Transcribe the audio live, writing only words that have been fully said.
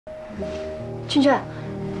君君，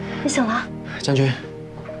你醒了？将军，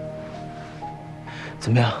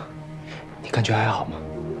怎么样？你感觉还好吗？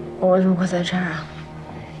我为什么会在这儿啊？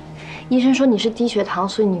医生说你是低血糖，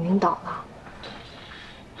所以你晕倒了。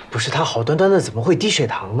不是他好端端的怎么会低血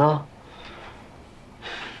糖呢？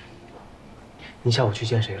你下午去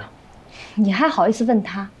见谁了？你还好意思问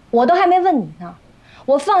他？我都还没问你呢。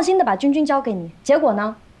我放心的把君君交给你，结果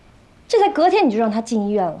呢？这才隔天你就让他进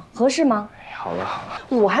医院了，合适吗？好了好了，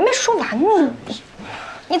我还没说完呢。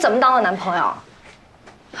你怎么当了男朋友？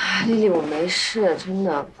哎，丽丽，我没事，真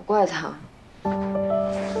的不怪他。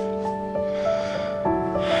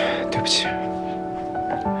对不起，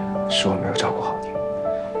是我没有照顾好你。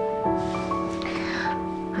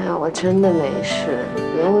哎呀，我真的没事，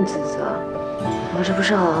不用自责，我这不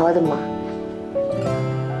是好好的吗？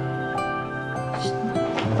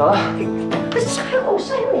走了。晒我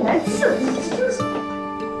晒你来刺，你真是。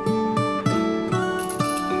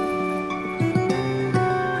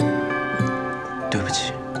对不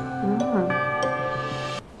起。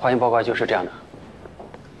化验报告就是这样的。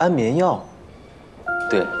安眠药。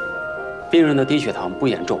对，病人的低血糖不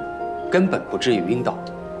严重，根本不至于晕倒。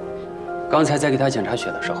刚才在给他检查血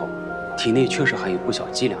的时候，体内确实含有不小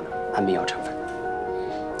剂量的安眠药成分。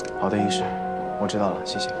好的，医师，我知道了，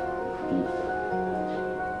谢谢。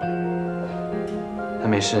他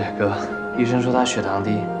没事，哥。医生说他血糖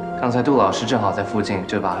低，刚才杜老师正好在附近，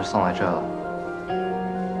就把他送来这儿了。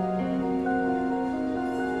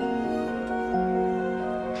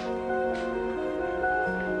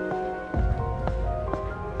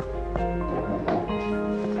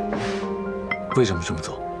为什么这么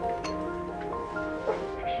做？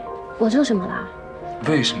我做什么啦？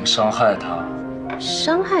为什么伤害他？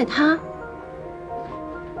伤害他？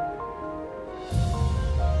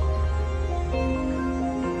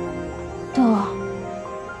杜，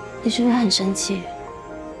你是不是很生气？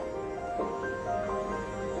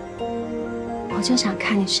我就想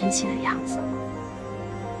看你生气的样子。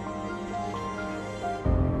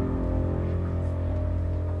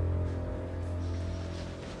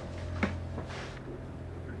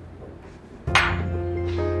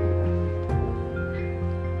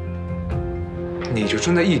你就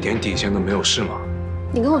真的一点底线都没有是吗？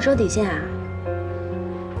你跟我说底线啊？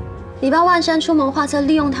你帮万山出谋划策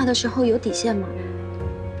利用他的时候有底线吗？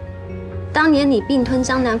当年你并吞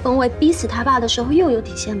江南风味逼死他爸的时候又有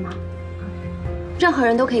底线吗？任何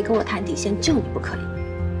人都可以跟我谈底线，就你不可以。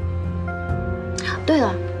对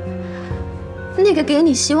了，那个给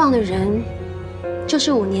你希望的人，就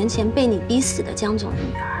是5年前被你逼死的江总的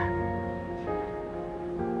女儿。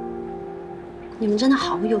你们真的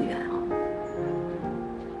好有缘哦。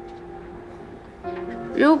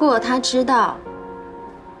如果他知道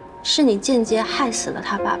是你间接害死了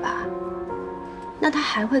他爸爸，那他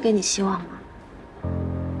还会给你希望吗？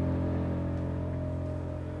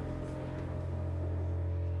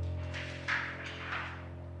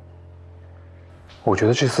我觉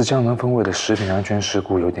得这次江南风味的食品安全事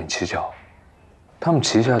故有点蹊跷。他们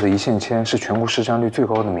旗下的一线牵是全国市占率最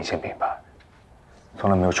高的米线品牌，从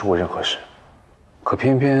来没有出过任何事，可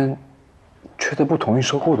偏偏却在不同意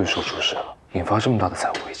收购的时候出事了，引发这么大的财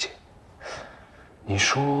务危机。你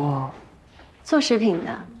说，做食品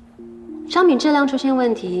的，商品质量出现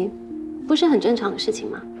问题，不是很正常的事情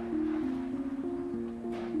吗？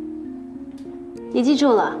你记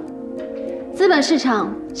住了，资本市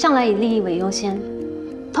场向来以利益为优先，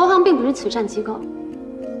投行并不是慈善机构。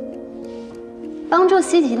帮助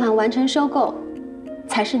C 集团完成收购，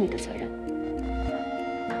才是你的责任。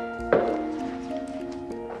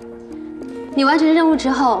你完成任务之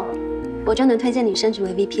后，我就能推荐你升职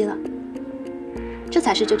为 VP 了，这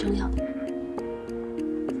才是最重要的。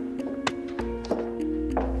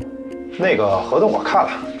那个合同我看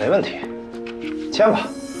了，没问题，签吧。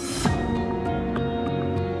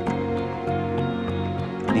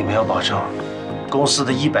你们要保证，公司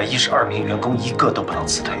的112名员工一个都不能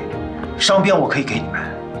辞退。商标我可以给你们，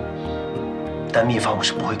但秘方我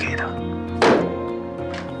是不会给的。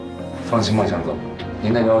放心吧，江总，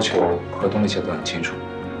您的要求合同里写得很清楚，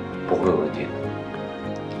不会有问题。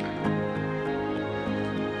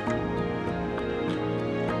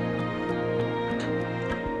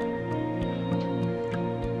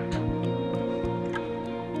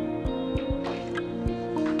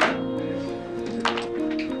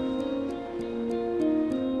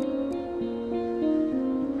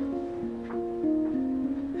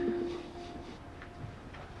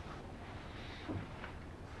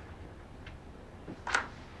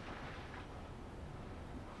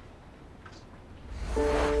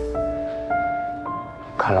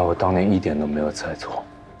看来我当年一点都没有猜错，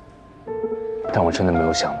但我真的没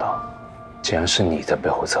有想到，竟然是你在背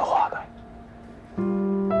后策划的。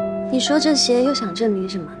你说这些又想证明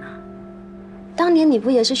什么呢？当年你不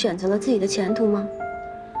也是选择了自己的前途吗？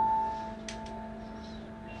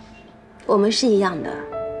我们是一样的，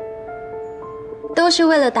都是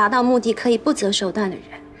为了达到目的可以不择手段的人。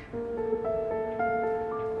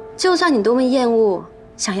就算你多么厌恶，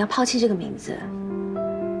想要抛弃这个名字，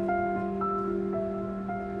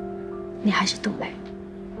你还是杜蕾。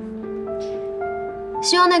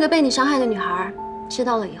希望那个被你伤害的女孩知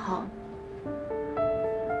道了以后，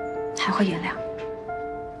还会原谅。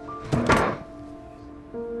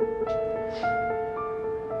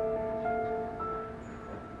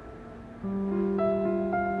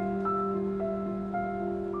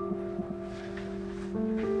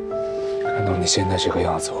看到你现在这个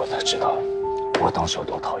样子，我才知道我当时有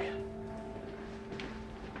多讨厌。